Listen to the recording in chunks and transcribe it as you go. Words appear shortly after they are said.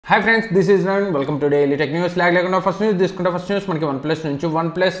Hi friends, this is Ran. Welcome to Daily Tech News. First news మనకి OnePlus నుంచి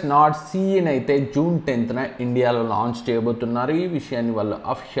OnePlus Nord CE అయితే June 10th ఇండియాలో launch చేయబోతున్నారు. ఈ విషయాన్ని వాళ్ళు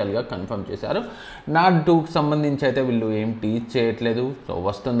అఫీషియల్గా కన్ఫర్మ్ చేశారు. Nord 2కి సంబంధించి అయితే వీళ్ళు ఏం టీచ్ చేయట్లేదు. సో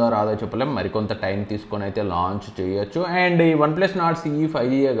వస్తుందో రాదో చెప్పలేం, మరికొంత టైం తీసుకొని అయితే లాంచ్ చేయొచ్చు. అండ్ ఈ OnePlus Nord CE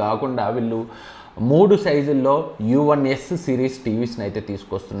 5G కాకుండా వీళ్ళు 3 సైజుల్లో U1S సిరీస్ టీవీస్ని అయితే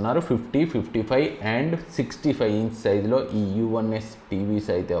తీసుకొస్తున్నారు. 50, 55 అండ్ 65 ఇంచ్ సైజులో ఈ U1S టీవీస్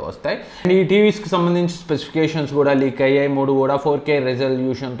అయితే వస్తాయి. అండ్ ఈ టీవీస్కి సంబంధించి స్పెసిఫికేషన్స్ కూడా లీక్ అయ్యాయి. 3 కూడా 4K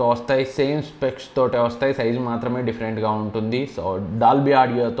రెజల్యూషన్తో వస్తాయి. సేమ్ స్పెక్స్ తోటే వస్తాయి, సైజు మాత్రమే డిఫరెంట్గా ఉంటుంది. So Dolby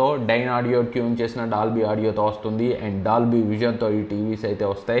ఆడియోతో, dyne audio tune చేసిన డాల్బీ ఆడియోతో వస్తుంది. అండ్ డాల్బీ విజన్తో ఈ టీవీస్ అయితే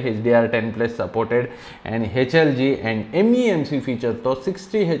వస్తాయి. HDR10+ supported and HLG and MEMC ఫీచర్తో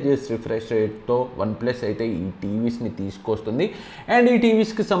 60 Hz refresh రేట్తో OnePlus అయితే ఈ టీవీస్ని తీసుకొస్తుంది. అండ్ ఈ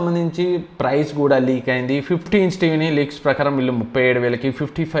టీవీస్కి సంబంధించి ప్రైస్ కూడా లీక్ అయింది. 50 ఇంచ్ టీవీని లీక్స్ ప్రకారం వీళ్ళు 37,000కి,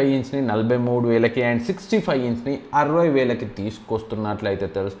 55 ఇంచ్ని 43,000కి అండ్ 65 ఇంచ్ని 60,000కి తీసుకొస్తున్నట్లయితే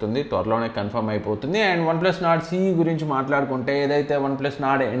తెలుస్తుంది. త్వరలోనే కన్ఫర్మ్ అయిపోతుంది. అండ్ OnePlus Nord CE గురించి మాట్లాడుకుంటే, ఏదైతే OnePlus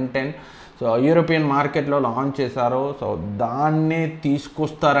Nord N10 so European మార్కెట్లో లాంచ్ చేశారో, సో దాన్నే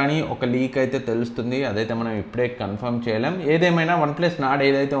తీసుకొస్తారని ఒక లీక్ అయితే తెలుస్తుంది. అదైతే మనం ఇప్పుడే కన్ఫర్మ్ చేయలేం. ఏదేమైనా OnePlus Nord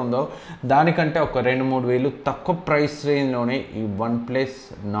ఏదైతే ఉందో దానికంటే ఒక 2-3 వేలు తక్కువ ప్రైస్ రేంజ్లోనే ఈ OnePlus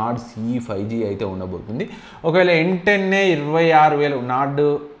Nord CE 5G అయితే ఉండబోతుంది. ఒకవేళ N10 26,000, Nord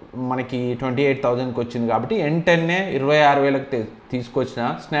మనకి 28,000కి వచ్చింది కాబట్టి N10 26,000కి తీసుకొచ్చిన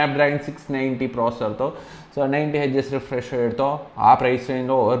స్నాప్డ్రాగన్ 690 ప్రాసెసర్తో, సో 90 Hz రిఫ్రెష్ రేట్తో ఆ ప్రైస్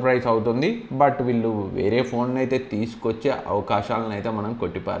రేంజ్లో ఓవర్ ప్రైస్ అవుతుంది. బట్ వీళ్ళు వేరే ఫోన్ అయితే తీసుకొచ్చే అవకాశాలను అయితే మనం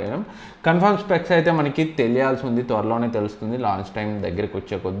కొట్టిపారేయడం. కన్ఫర్మ్ స్పెక్స్ అయితే మనకి తెలియాల్సి ఉంది, త్వరలోనే తెలుస్తుంది. లాంచ్ టైం దగ్గరికి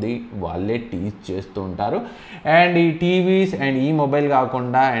వచ్చే కొద్దీ వాళ్ళే టీచ్ చేస్తూ ఉంటారు. అండ్ ఈ టీవీస్ అండ్ ఈ మొబైల్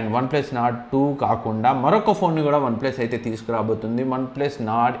కాకుండా అండ్ OnePlus Nord 2 కాకుండా మరొక ఫోన్ని కూడా OnePlus అయితే తీసుకురాబోతుంది. OnePlus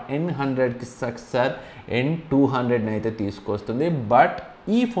Nord N100కి సక్సెసర్ N200 అయితే తీసుకొస్తుంది. బట్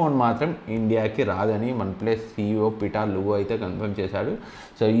ఈ ఫోన్ మాత్రం ఇండియాకి రాదని OnePlus CEO పీటర్ లూ అయితే కన్ఫర్మ్ చేశాడు.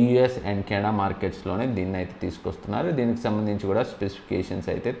 సో US అండ్ కెనడా మార్కెట్స్లోనే దీన్ని అయితే తీసుకొస్తున్నారు. దీనికి సంబంధించి కూడా స్పెసిఫికేషన్స్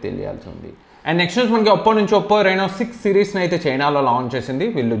అయితే తెలియాల్సి ఉంది. అండ్ నెక్స్ట్ న్యూస్ మనకి ఒప్పో నుంచి ఒప్పో Reno 6 సిరీస్ని అయితే చైనాలో లాంచ్ చేసింది.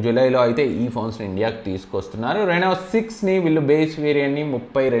 వీళ్ళు జూలైలో అయితే ఈ ఫోన్స్ని ఇండియాకి తీసుకొస్తున్నారు. Reno 6ని వీళ్ళు బేస్ వేరియంట్ని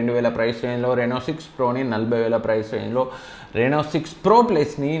 32,000 ప్రైస్ రేంజ్లో, Reno 6 Proని 40,000 ప్రైస్ రేంజ్లో, Reno 6 Pro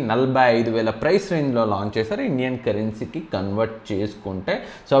Plusని 45,000 ప్రైస్ రేంజ్లో లాంచ్ చేశారు. ఇండియన్ కరెన్సీకి కన్వర్ట్ చేసుకుంటే,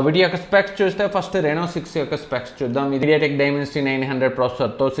 సో వీటి యొక్క స్పెక్స్ చూస్తే ఫస్ట్ Reno 6 యొక్క స్పెక్స్ చూద్దాం. MediaTek Dimensity 900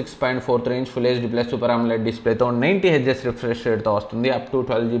 ప్రాసెసర్తో 6.43 inch full HD plus super AMOLED డిస్ప్లేతో 90 Hz refresh రేట్తో వస్తుంది. Up to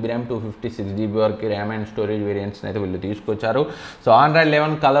 12GB RAM, 256GB వరకు ర్యామ్ అండ్ స్టోరేజ్ వేరియంట్స్ని అయితే వీళ్ళు తీసుకొచ్చారు. సో Android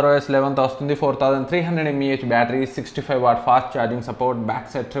 11 ColorOS 11తో వస్తుంది. 4300 mAh battery, 65W fast charging support, back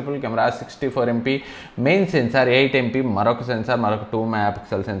side triple camera, 64MP main censor, 8MP మరొక censor, మరొక 2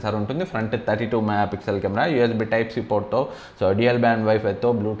 megapixel censor ఉంటుంది. Front 32 megapixel camera, USB Type-C పోర్ట్తో, so dual band వైఫైతో,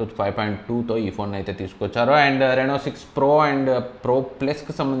 Bluetooth 5.2తో ఈ phone అయితే తీసుకొచ్చారు. And Reno 6 Pro and Pro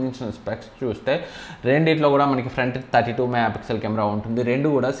Plusకి సంబంధించిన specs చూస్తే రెండిట్లో కూడా మనకి ఫ్రంట్ 32 మెగాపిక్సెల్ కెమెరా ఉంటుంది. రెండు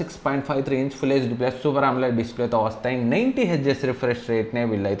కూడా 6.53 inch full HD plus super AMOLED డిస్ప్లేతో వస్తాయి. 90 Hz రిఫ్రెష్ రేట్నే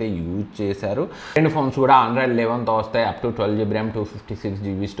వీళ్ళైతే యూజ్ చేశారు. రెండు ఫోన్స్ కూడా Android 11తో వస్తాయి. Up to 12GB RAM,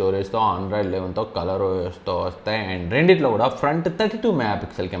 256GB స్టోరేజ్తో, Android 11తో ColorOSతో వస్తాయి. అండ్ రెండిట్లో కూడా ఫ్రంట్ 32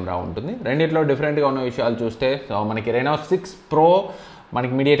 మెగాపిక్సెల్ కెమెరా ఉంటుంది. రెండిట్లో డిఫరెంట్గా ఉన్న విషయాలు చూస్తే, సో మనకి Reno 6 Pro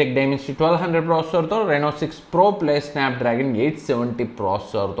మనకి MediaTek Dimensity 1200 ప్రాసెసర్తో, Reno 6 Pro Plus Snapdragon 870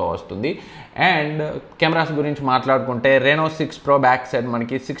 ప్రాసెసర్తో వస్తుంది. అండ్ కెమెరాస్ గురించి మాట్లాడుకుంటే Reno 6 Pro బ్యాక్ సైడ్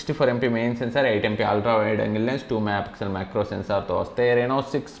మనకి 64MP main censor, 8MP ultra wide angle lens, 2 megapixel macro సెన్సార్తో వస్తాయి. Reno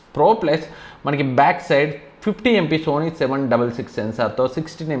 6 Pro Plus మనకి back side 50MP Sony 766 సెన్సార్తో,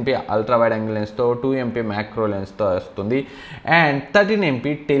 16MP ultra wide angle లెన్స్తో, 2MP macro లెన్స్తో వస్తుంది. And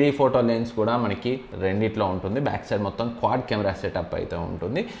 13MP telephoto lens కూడా మనకి రెండిట్లో ఉంటుంది. Back side మొత్తం quad camera setup అయితే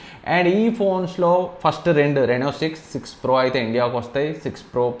ఉంటుంది. అండ్ ఈ ఫోన్స్లో ఫస్ట్ రెండు Reno 6 Pro అయితే ఇండియాకి వస్తాయి. 6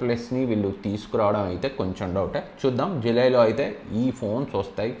 Pro Plusని వీళ్ళు తీసుకురావడం అయితే కొంచెం డౌటే, చూద్దాం. జూలైలో అయితే ఈ ఫోన్స్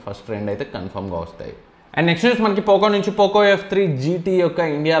వస్తాయి. ఫస్ట్ రెండు అయితే కన్ఫర్మ్గా వస్తాయి. అండ్ నెక్స్ట్ న్యూస్ మనకి పోకో నుంచి POCO F3GT యొక్క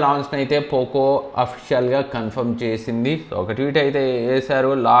ఇండియా లాంచ్ని అయితే పోకో అఫీషియల్గా కన్ఫర్మ్ చేసింది. సో ఒక ట్వీట్ అయితే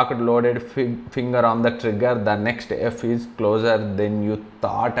వేశారు. Locked loaded finger on the trigger, the next F is closure then you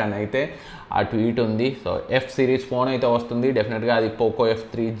thought అని అయితే ఆ ట్వీట్ ఉంది. సో F సిరీస్ ఫోన్ అయితే వస్తుంది. డెఫినెట్గా అది POCO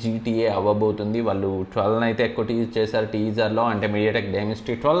F3GT అవ్వబోతుంది. వాళ్ళు 12 అయితే ఎక్కువ టీజ్ చేశారు టీజర్లో. అంటే MediaTek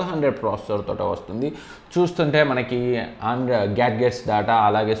Dimensity 1200 ప్రాసెసర్తో వస్తుంది. చూస్తుంటే మనకి గ్యాడ్గెట్స్ డాటా,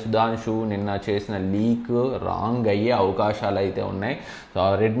 అలాగే సుధాంశు నిన్న చేసిన లీక్ రాంగ్ అయ్యే అవకాశాలు అయితే ఉన్నాయి. So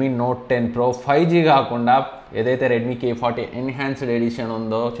Redmi Note 10 Pro 5G కాకుండా ఏదైతే రెడ్మీ K40 ఎన్హాన్స్డ్ ఎడిషన్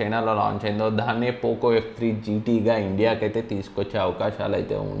ఉందో చైనాలో లాంచ్ అయిందో దాన్నే POCO F3GTగా ఇండియాకి అయితే తీసుకొచ్చే అవకాశాలు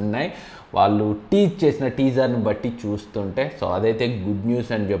అయితే ఉన్నాయి. వాళ్ళు చేసిన టీజర్ని బట్టి చూస్తుంటే సో అదైతే గుడ్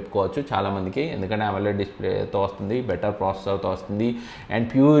న్యూస్ అని చెప్పుకోవచ్చు చాలామందికి. ఎందుకంటే AMOLED డిస్ప్లేతో వస్తుంది, బెటర్ ప్రాసెసర్తో వస్తుంది, అండ్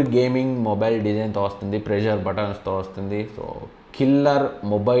ప్యూర్ గేమింగ్ మొబైల్ డిజైన్తో వస్తుంది, ప్రెషర్ బటన్స్తో వస్తుంది. సో కిల్లర్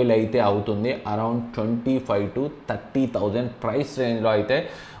మొబైల్ అయితే అవుతుంది. అరౌండ్ 25,000 to 30,000 ప్రైస్ రేంజ్లో అయితే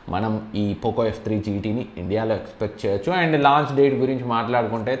మనం ఈ POCO F3GTని ఇండియాలో ఎక్స్పెక్ట్ చేయొచ్చు. అండ్ లాంచ్ డేట్ గురించి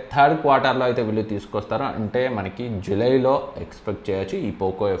మాట్లాడుకుంటే థర్డ్ క్వార్టర్లో అయితే వీళ్ళు తీసుకొస్తారు. అంటే మనకి జూలైలో ఎక్స్పెక్ట్ చేయొచ్చు ఈ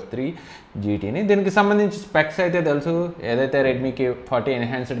POCO F3GTని. దీనికి సంబంధించి స్పెక్స్ అయితే తెలుసు. ఏదైతే Redmi K40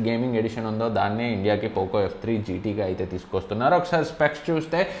 enhanced gaming edition ఉందో దాన్నే ఇండియాకి POCO F3GTగా అయితే తీసుకొస్తున్నారు. ఒకసారి స్పెక్స్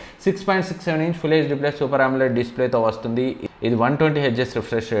చూస్తే 6.67 inch full HD plus super AMOLED డిస్ప్లేతో వస్తుంది. ఇది 120 Hz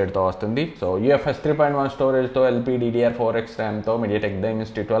రిఫ్రెష్ రేట్తో వస్తుంది. So UFS 3.1 స్టోరేజ్తో, LPDDR4X ర్యామ్తో, MediaTek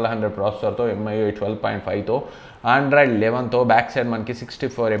Dimensity 1200 ప్రాసెసర్తో, MIUI 12.5తో, Android 11తో, back side మనకి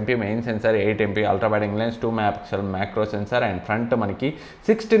 64 MP main censor, 8 MP ultra wide angle lens, 2 megapixel macro censor, and front మనకి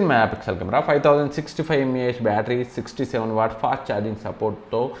 16 megapixel camera, 5065 mAh battery, 67 watt fast charging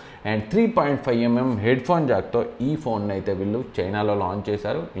సపోర్ట్తో, and 3.5mm head phone జాక్తో ఈ phone అయితే వీళ్ళు చైనాలో launch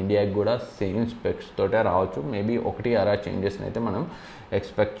చేశారు. ఇండియాకి కూడా సేమ్ స్పెక్స్ తోటే రావచ్చు. మేబీ ఒకటి అరా చేంజెస్ అయితే మనం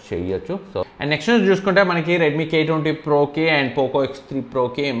ఎక్స్పెక్ట్ చేయొచ్చు. సో అండ్ నెక్స్ట్ చూసుకుంటే మనకి Redmi K20 ప్రోకి and POCO X3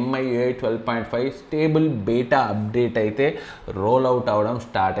 ప్రోకి MIUI 12.5 stable beta update అయితే రోల్ అవుట్ అవ్వడం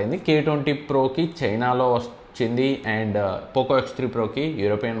స్టార్ట్ అయింది. K20 ప్రోకి చైనాలో వచ్చింది అండ్ POCO X3 ప్రోకి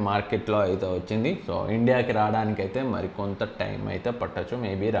యూరోపియన్ మార్కెట్లో అయితే వచ్చింది. సో ఇండియాకి రావడానికి అయితే మరికొంత టైం అయితే పట్టచ్చు.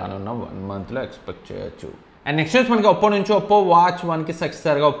 మేబీ రానున్న 1 monthలో ఎక్స్పెక్ట్ చేయొచ్చు. అండ్ నెక్స్ట్ మనకి ఒప్పో నుంచి ఒప్పో వాచ్ 1కి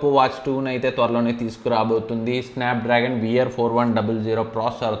సక్సెసర్గా ఒప్పో వాచ్ 2ని అయితే త్వరలోనే తీసుకురాబోతుంది. స్నాప్డ్రాగన్ VR4100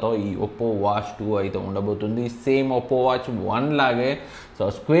 ప్రాసెసర్తో ఈ ఒప్పో వాచ్ 2 అయితే ఉండబోతుంది. సేమ్ ఒప్పో వాచ్ 1 లాగే సో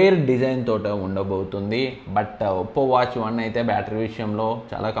స్క్వేర్ డిజైన్ తోట ఉండబోతుంది. బట్ ఒప్పో వాచ్ 1 అయితే బ్యాటరీ విషయంలో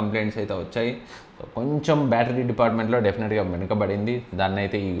చాలా కంప్లైంట్స్ అయితే వచ్చాయి. సో కొంచెం బ్యాటరీ డిపార్ట్మెంట్లో డెఫినెట్గా వెనుకబడింది. దాన్ని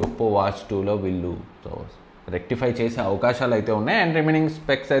అయితే ఈ ఒప్పో వాచ్ 2లో వీళ్ళు సో రెక్టిఫై చేసే అవకాశాలు అయితే ఉన్నాయి. అండ్ రిమైనింగ్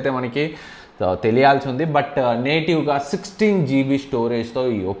స్పెక్స్ అయితే మనకి తెలియాల్సి ఉంది. బట్ నేటివ్గా 16 GB స్టోరేజ్తో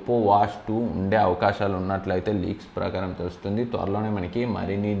ఈ ఒప్పో వాచ్ 2 ఉండే అవకాశాలు ఉన్నట్లయితే లీక్స్ ప్రకారం తెలుస్తుంది. త్వరలోనే మనకి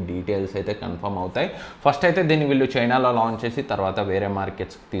మరిన్ని డీటెయిల్స్ అయితే కన్ఫర్మ్ అవుతాయి. ఫస్ట్ అయితే దీన్ని వీళ్ళు చైనాలో లాంచ్ చేసి తర్వాత వేరే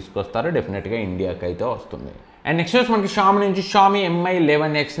మార్కెట్స్కి తీసుకొస్తారు. డెఫినెట్గా ఇండియాకి అయితే వస్తుంది. అండ్ నెక్స్ట్ మనకి షామీ నుంచి షామీ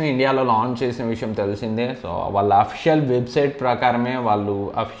Mi11Xని ఇండియాలో లాంచ్ చేసిన విషయం తెలిసిందే. సో వాళ్ళ అఫిషియల్ వెబ్సైట్ ప్రకారమే, వాళ్ళు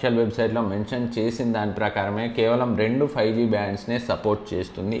అఫిషియల్ వెబ్సైట్లో మెన్షన్ చేసిన దాని ప్రకారమే కేవలం 2 5G బ్యాండ్స్నే సపోర్ట్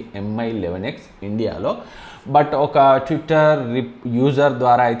చేస్తుంది Mi11X ఇండియాలో. బట్ ఒక ట్విట్టర్ యూజర్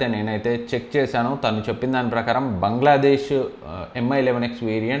ద్వారా అయితే నేనైతే చెక్ చేశాను. తను చెప్పిన దాని ప్రకారం బంగ్లాదేశ్ Mi11X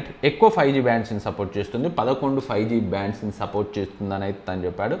వేరియంట్ ఎక్కువ 5G బ్యాండ్స్ని సపోర్ట్ చేస్తుంది, 11 5G బ్యాండ్స్ని సపోర్ట్ చేస్తుందని అయితే తను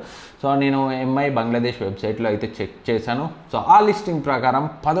చెప్పాడు. సో నేను MI బంగ్లాదేశ్ వెబ్సైట్లో అయితే చెక్ చేశాను. సో ఆ లిస్టింగ్ ప్రకారం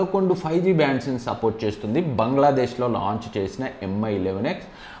 11 5G బ్యాండ్స్ని సపోర్ట్ చేస్తుంది బంగ్లాదేశ్లో లాంచ్ చేసిన Mi11X.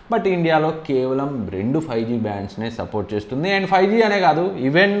 బట్ ఇండియాలో కేవలం 2 5G బ్యాండ్స్నే సపోర్ట్ చేస్తుంది. అండ్ 5G అనే కాదు,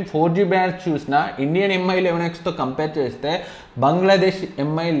 ఈవెన్ 4G బ్యాండ్స్ చూసినా ఇండియన్ Mi11Xతో కంపేర్ చేస్తే బంగ్లాదేశ్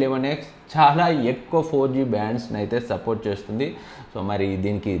Mi11X చాలా ఎక్కువ 4G బ్యాండ్స్ని అయితే సపోర్ట్ చేస్తుంది. సో మరి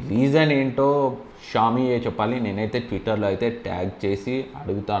దీనికి రీజన్ ఏంటో షామీయే చెప్పాలి. నేనైతే ట్విట్టర్లో అయితే ట్యాగ్ చేసి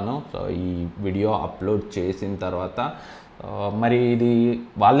అడుగుతాను. సో ఈ వీడియో అప్లోడ్ చేసిన తర్వాత మరి ఇది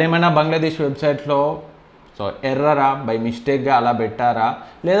వాళ్ళేమైనా బంగ్లాదేశ్ వెబ్సైట్లో సో ఎర్రరా బై మిస్టేక్గా అలా పెట్టారా,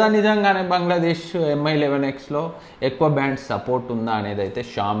 లేదా నిజంగానే బంగ్లాదేశ్ Mi11Xలో ఎక్కువ బ్యాండ్ సపోర్ట్ ఉందా అనేది అయితే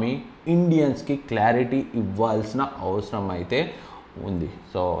షామీ ఇండియన్స్కి క్లారిటీ ఇవ్వాల్సిన అవసరం అయితే ఉంది.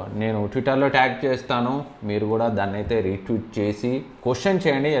 సో నేను ట్విట్టర్లో ట్యాగ్ చేస్తాను, మీరు కూడా దాన్ని అయితే రీట్వీట్ చేసి క్వశ్చన్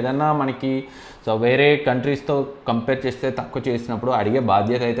చేయండి. ఏదన్నా మనకి సో వేరే కంట్రీస్తో కంపేర్ చేస్తే తక్కువ చేసినప్పుడు అడిగే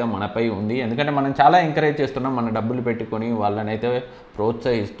బాధ్యత అయితే మనపై ఉంది. ఎందుకంటే మనం చాలా ఎంకరేజ్ చేస్తున్నాం, మన డబ్బులు పెట్టుకొని వాళ్ళని అయితే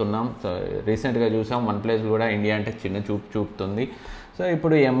ప్రోత్సహిస్తున్నాం. సో రీసెంట్గా చూసాం OnePlus కూడా ఇండియా అంటే చిన్న చూపు చూపుతుంది. సో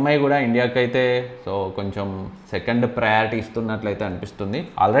ఇప్పుడు MI కూడా ఇండియాకి అయితే సో కొంచెం సెకండ్ ప్రయారిటీ ఇస్తున్నట్లయితే అనిపిస్తుంది.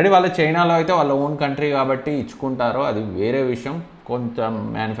 ఆల్రెడీ వాళ్ళు చైనాలో అయితే వాళ్ళ ఓన్ కంట్రీ కాబట్టి ఇచ్చుకుంటారో అది వేరే విషయం. కొంచెం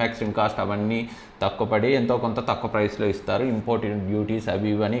మ్యానుఫ్యాక్చరింగ్ కాస్ట్ అవన్నీ తక్కువ పడి ఎంతో కొంత తక్కువ ప్రైస్లో ఇస్తారు. ఇంపోర్ట్ డ్యూటీస్ అవి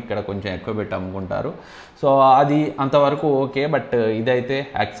ఇవని ఇక్కడ కొంచెం ఎక్కువ పెట్టి అమ్ముకుంటారు. సో అది అంతవరకు ఓకే. బట్ ఇదైతే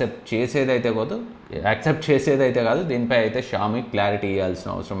యాక్సెప్ట్ చేసేదైతే కాదు. దీనిపై అయితే షామీ క్లారిటీ ఇవ్వాల్సిన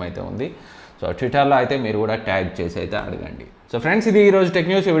అవసరం అయితే ఉంది. సో ట్విట్టర్లో అయితే మీరు కూడా ట్యాగ్ చేసి అయితే అడగండి. సో ఫ్రెండ్స్, ఇది ఈరోజు టెక్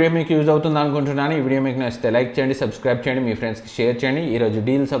న్యూస్. ఈ వీడియో మీకు యూజ్ అవుతుంది అనుకుంటున్నాను. ఈ వీడియో మీకు నచ్చితే లైక్ చేయండి, సబ్స్క్రైబ్ చేయండి, మీ ఫ్రెండ్స్కి షేర్ చేయండి. ఈరోజు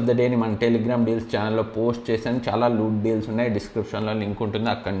డీల్స్ ఆఫ్ ద డేని మన టెలిగ్రామ్ డీల్స్ ఛానల్లో పోస్ట్ చేశాను. చాలా లూట్ డీల్స్ ఉన్నాయి, డిస్క్రిప్షన్లో లింక్ ఉంటుంది,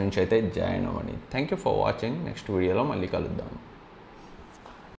 అక్కడి నుంచి అయితే జాయిన్ అవ్వండి. Thank you for watching. Next వీడియోలో మళ్ళీ కలుద్దాం.